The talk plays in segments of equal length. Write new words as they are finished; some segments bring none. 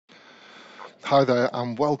Hi there,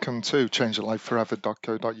 and welcome to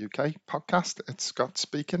changeyourlifeforever.co.uk podcast. It's Scott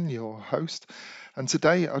speaking, your host. And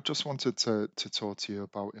today I just wanted to talk to you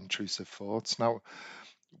about intrusive thoughts. Now,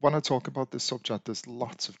 when I talk about this subject, there's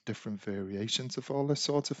lots of different variations of all this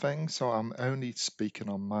sort of thing. So I'm only speaking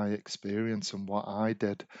on my experience and what I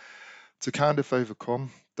did to kind of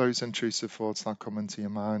overcome those intrusive thoughts that come into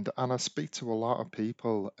your mind. And I speak to a lot of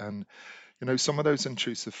people, and some of those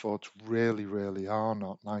intrusive thoughts really, really are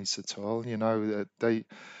not nice at all. They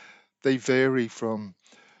vary from,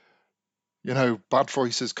 bad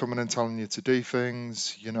voices coming and telling you to do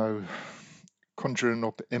things, conjuring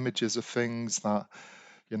up images of things that,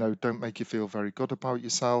 don't make you feel very good about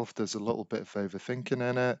yourself. There's a little bit of overthinking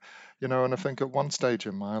in it, and I think at one stage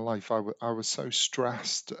in my life, I was so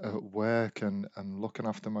stressed at work and looking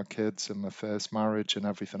after my kids and my first marriage and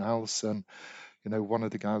everything else. And, one of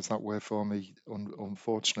the guys that worked for me,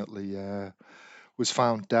 unfortunately, was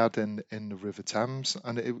found dead in the River Thames,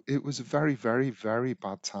 and it was a very, very, very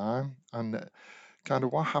bad time. And kind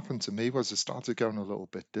of what happened to me was I started going a little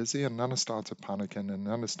bit dizzy, and then I started panicking, and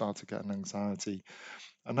then I started getting anxiety,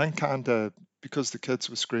 and then kind of because the kids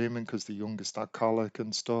were screaming because the youngest had colic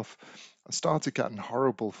and stuff, I started getting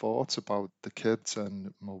horrible thoughts about the kids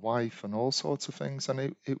and my wife and all sorts of things,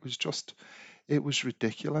 and it was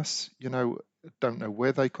ridiculous. Don't know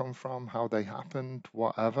where they come from, how they happened,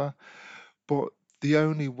 whatever. But the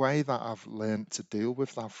only way that I've learned to deal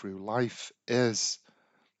with that through life is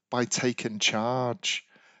by taking charge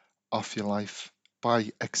of your life,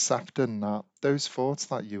 by accepting that those thoughts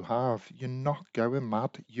that you have, you're not going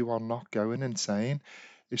mad, you are not going insane.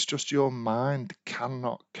 It's just your mind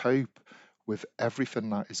cannot cope with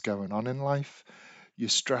everything that is going on in life. You're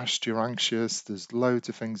stressed, you're anxious, there's loads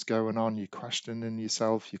of things going on, you're questioning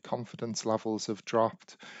yourself, your confidence levels have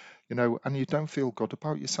dropped, and you don't feel good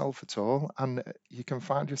about yourself at all. And you can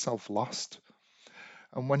find yourself lost.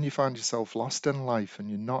 And when you find yourself lost in life and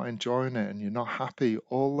you're not enjoying it and you're not happy,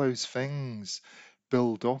 all those things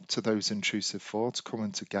build up to those intrusive thoughts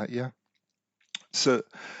coming to get you. So,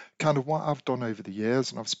 kind of what I've done over the years,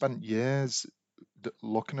 and I've spent years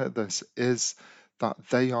looking at this, is that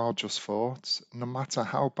they are just thoughts. No matter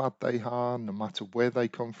how bad they are, no matter where they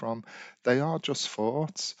come from, they are just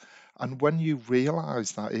thoughts. And when you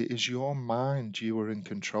realize that it is your mind, you are in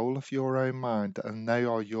control of your own mind, and they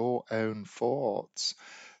are your own thoughts,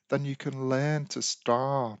 then you can learn to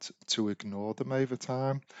start to ignore them over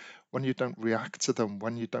time. When you don't react to them,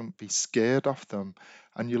 when you don't be scared of them,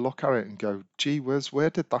 and you look at it and go, gee whiz,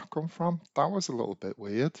 where did that come from? That was a little bit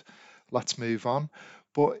weird. Let's move on.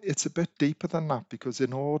 But it's a bit deeper than that, because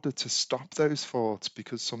in order to stop those thoughts,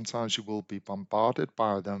 because sometimes you will be bombarded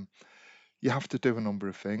by them, you have to do a number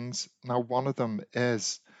of things. Now, one of them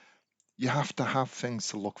is you have to have things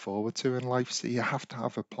to look forward to in life. So you have to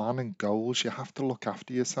have a plan and goals. You have to look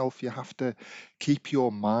after yourself. You have to keep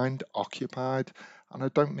your mind occupied. And I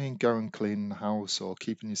don't mean going cleaning the house or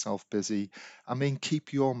keeping yourself busy. I mean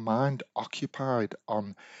keep your mind occupied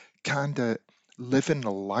on kind of living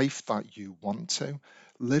the life that you want to.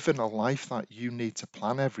 Living a life that you need to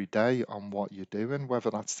plan every day on what you're doing,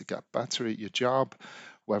 whether that's to get better at your job,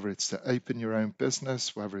 whether it's to open your own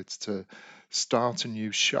business, whether it's to start a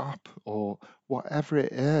new shop, or whatever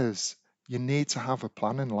it is. You need to have a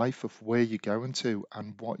plan in life of where you're going to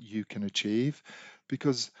and what you can achieve,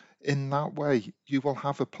 because in that way you will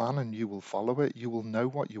have a plan and you will follow it. You will know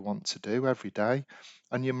what you want to do every day,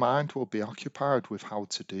 and your mind will be occupied with how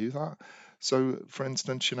to do that. So, for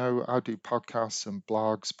instance, I do podcasts and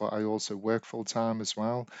blogs, but I also work full time as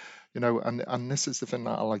well. And this is the thing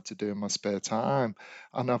that I like to do in my spare time,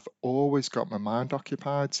 and I've always got my mind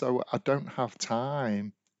occupied, so I don't have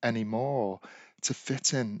time anymore to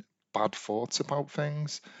fit in bad thoughts about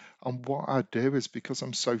things. And what I do is, because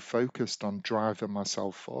I'm so focused on driving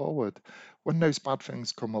myself forward, when those bad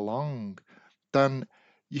things come along, then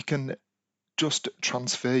you can just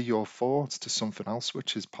transfer your thoughts to something else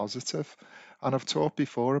which is positive. And I've talked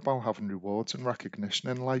before about having rewards and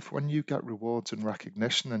recognition in life. When you get rewards and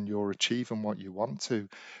recognition and you're achieving what you want to,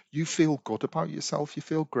 you feel good about yourself, you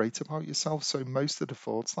feel great about yourself. So most of the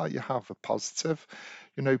thoughts that you have are positive,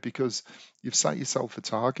 because you've set yourself a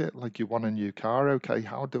target, like you want a new car. Okay,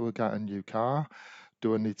 how do I get a new car?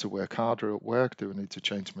 Do I need to work harder at work? Do I need to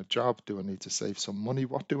change my job? Do I need to save some money?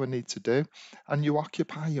 What do I need to do? And you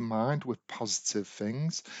occupy your mind with positive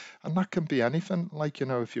things. And that can be anything, like,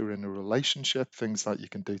 if you're in a relationship, things that you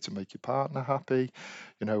can do to make your partner happy,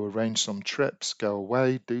 arrange some trips, go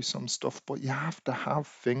away, do some stuff. But you have to have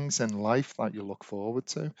things in life that you look forward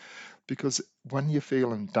to, because when you're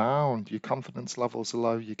feeling down, your confidence levels are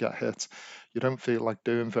low, you get hit, you don't feel like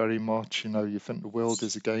doing very much, you think the world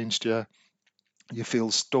is against you, You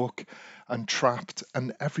feel stuck and trapped,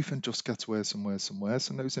 and everything just gets worse and worse and worse.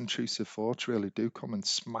 And those intrusive thoughts really do come and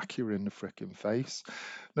smack you in the freaking face.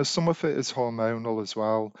 Now, some of it is hormonal as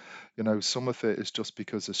well. Some of it is just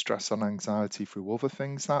because of stress and anxiety through other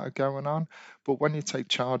things that are going on. But when you take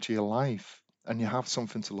charge of your life and you have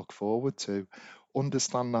something to look forward to,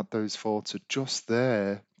 understand that those thoughts are just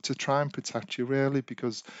there to try and protect you, really,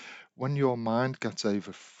 because when your mind gets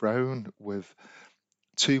overthrown with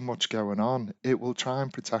too much going on, it will try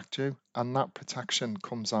and protect you, and that protection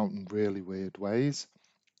comes out in really weird ways.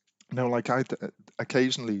 Like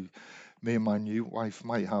occasionally, me and my new wife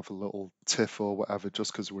might have a little tiff or whatever,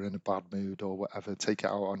 just because we're in a bad mood or whatever, take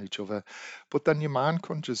it out on each other. But then your mind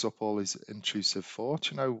conjures up all these intrusive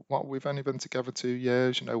thoughts. What, we've only been together 2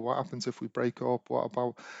 years. What happens if we break up? What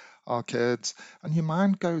about our kids? And your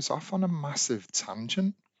mind goes off on a massive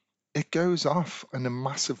tangent. It goes off in a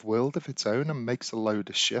massive world of its own and makes a load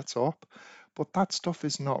of shit up. But that stuff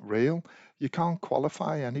is not real. You can't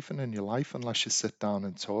qualify anything in your life unless you sit down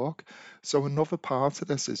and talk. So, another part of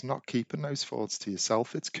this is not keeping those thoughts to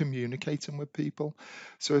yourself, it's communicating with people.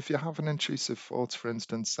 So, if you have an intrusive thought, for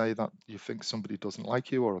instance, say that you think somebody doesn't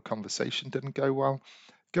like you or a conversation didn't go well,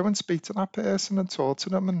 go and speak to that person and talk to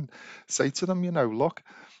them and say to them, look,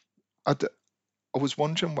 I, I was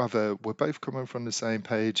wondering whether we're both coming from the same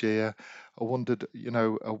page here. I wondered,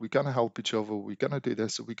 are we going to help each other? Are we going to do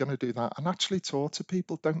this? Are we going to do that? And actually talk to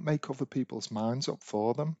people. Don't make other people's minds up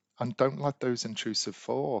for them. And don't let those intrusive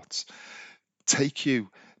thoughts take you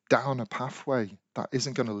down a pathway that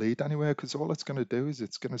isn't going to lead anywhere, because all it's going to do is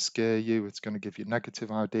it's going to scare you, it's going to give you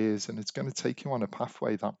negative ideas, and it's going to take you on a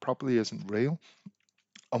pathway that probably isn't real.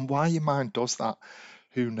 And why your mind does that,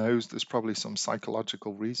 who knows? There's probably some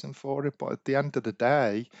psychological reason for it. But at the end of the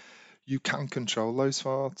day, you can control those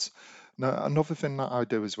thoughts. Now, another thing that I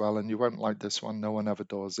do as well, and you won't like this one, no one ever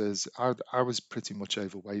does, is I was pretty much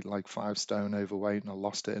overweight, like 5 stone overweight, and I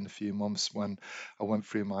lost it in a few months when I went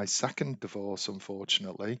through my second divorce,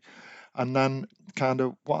 unfortunately. And then, kind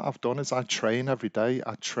of, what I've done is I train every day.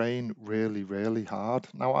 I train really, really hard.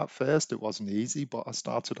 Now, at first, it wasn't easy, but I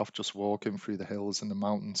started off just walking through the hills and the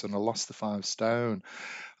mountains, and I lost the 5 stone.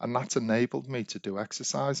 And that's enabled me to do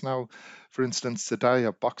exercise. Now, for instance, today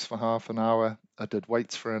I boxed for half an hour, I did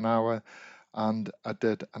weights for an hour, and I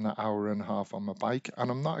did an hour and a half on my bike.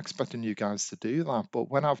 And I'm not expecting you guys to do that, but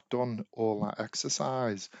when I've done all that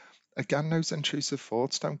exercise, again, those intrusive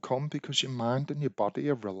thoughts don't come because your mind and your body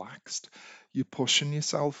are relaxed. You're pushing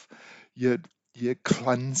yourself, you're you're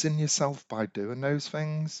cleansing yourself by doing those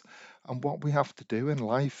things. And what we have to do in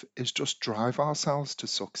life is just drive ourselves to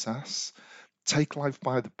success, take life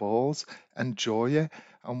by the balls, enjoy it.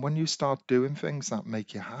 And when you start doing things that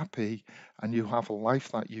make you happy and you have a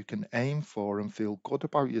life that you can aim for and feel good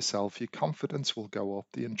about yourself, your confidence will go up,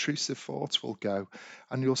 the intrusive thoughts will go,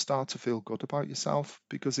 and you'll start to feel good about yourself.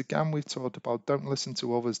 Because again, we've talked about don't listen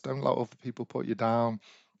to others, don't let other people put you down.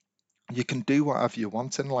 You can do whatever you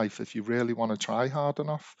want in life if you really want to try hard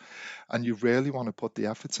enough and you really want to put the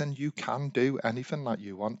effort in. You can do anything that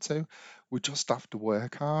you want to. We just have to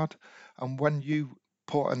work hard. And when you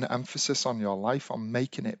put an emphasis on your life, on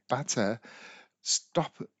making it better,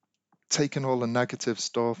 stop taking all the negative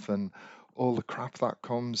stuff and all the crap that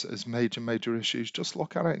comes as major, major issues. Just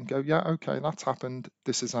look at it and go, yeah, okay, that's happened.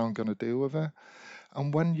 This is how I'm going to deal with it.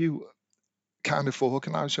 And when you kind of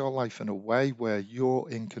organize your life in a way where you're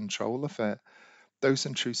in control of it, those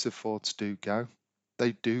intrusive thoughts do go.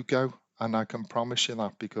 They do go. And I can promise you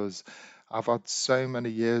that because I've had so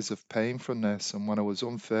many years of pain from this. And when I was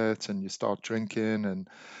unfit and you start drinking and,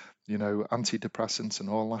 antidepressants and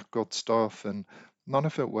all that good stuff, and none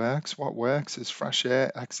of it works. What works is fresh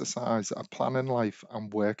air, exercise, a plan in life,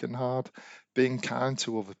 and working hard, being kind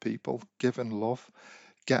to other people, giving love,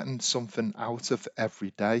 getting something out of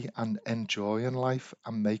every day and enjoying life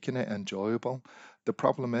and making it enjoyable. The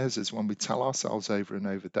problem is when we tell ourselves over and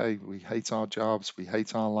over day, we hate our jobs, we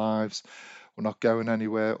hate our lives, we're not going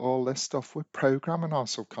anywhere, all this stuff, we're programming our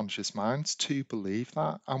subconscious minds to believe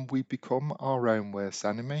that, and we become our own worst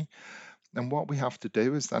enemy. And what we have to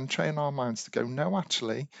do is then train our minds to go, no,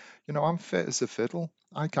 actually, I'm fit as a fiddle.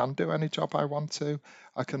 I can do any job I want to.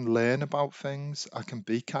 I can learn about things. I can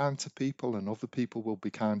be kind to people, and other people will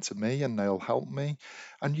be kind to me and they'll help me.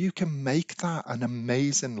 And you can make that an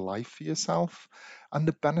amazing life for yourself. And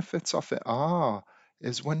the benefits of it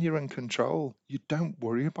is when you're in control, you don't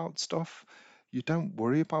worry about stuff. You don't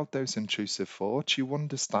worry about those intrusive thoughts. You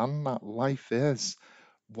understand that life is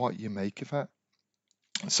what you make of it.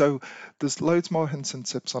 So there's loads more hints and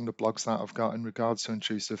tips on the blogs that I've got in regards to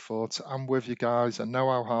intrusive thoughts. I'm with you guys. I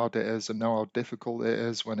know how hard it is. I know how difficult it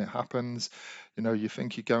is when it happens. You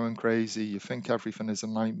think you're going crazy. You think everything is a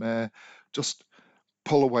nightmare. Just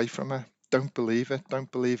pull away from it. Don't believe it.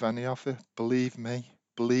 Don't believe any of it. Believe me.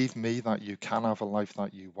 Believe me that you can have a life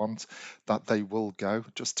that you want, that they will go.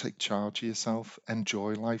 Just take charge of yourself,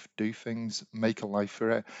 enjoy life, do things, make a life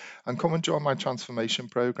for it, and come and join my transformation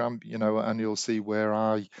program, and you'll see where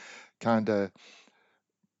I kind of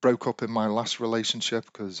broke up in my last relationship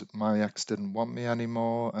because my ex didn't want me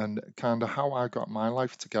anymore, and kind of how I got my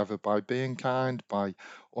life together by being kind, by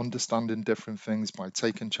understanding different things, by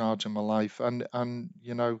taking charge of my life, and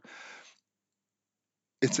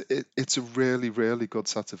it's a really really good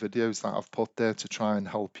set of videos that I've put there to try and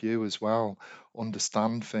help you as well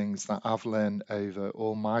understand things that I've learned over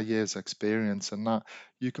all my years experience, and that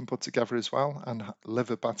you can put together as well and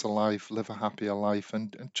live a better life, live a happier life,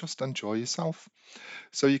 and just enjoy yourself.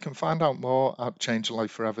 So you can find out more at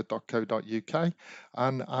changelifeforever.co.uk,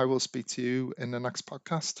 and I will speak to you in the next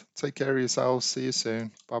podcast. Take care of yourselves. See you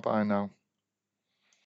soon. Bye bye now.